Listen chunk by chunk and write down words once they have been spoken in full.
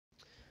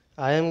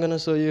I am gonna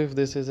show you if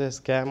this is a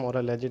scam or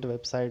a legit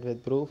website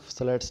with proof.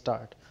 So let's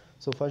start.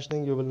 So first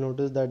thing you will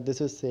notice that this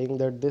is saying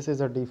that this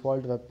is a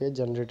default web page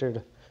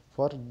generated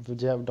for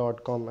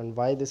jeff.com. And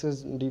why this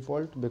is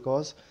default?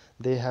 Because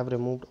they have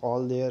removed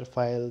all their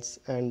files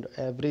and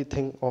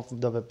everything of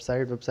the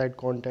website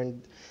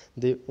content.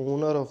 The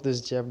owner of this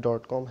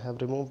jeff.com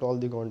have removed all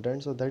the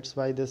content, so that's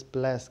why this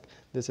Plesk,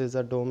 this is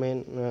a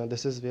domain,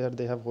 this is where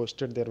they have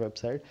hosted their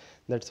website.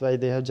 That's why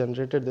they have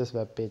generated this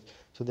web page.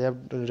 So they have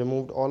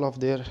removed all of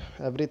their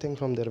everything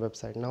from their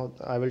website. Now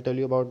I will tell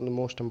you about the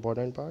most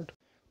important part.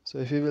 So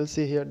if you will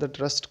see here, the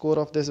trust score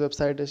of this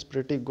website is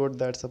pretty good.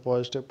 That's a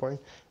positive point.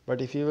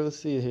 But if you will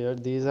see here,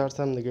 these are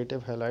some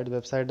negative highlights.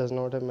 Website does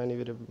not have many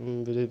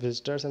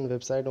visitors, and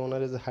website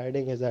owner is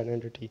hiding his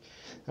identity.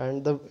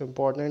 And the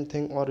important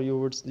thing, or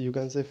you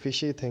can say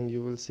fishy thing,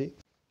 you will see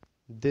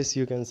this,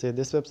 you can say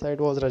this website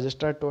was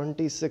registered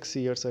 26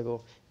 years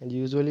ago. And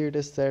usually it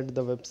is said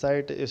the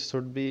website is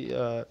should be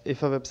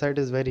if a website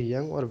is very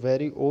young or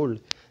very old,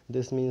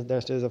 this means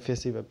that is a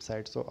fishy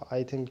website. So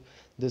I think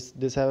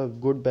this have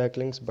good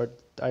backlinks,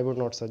 but I would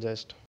not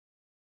suggest.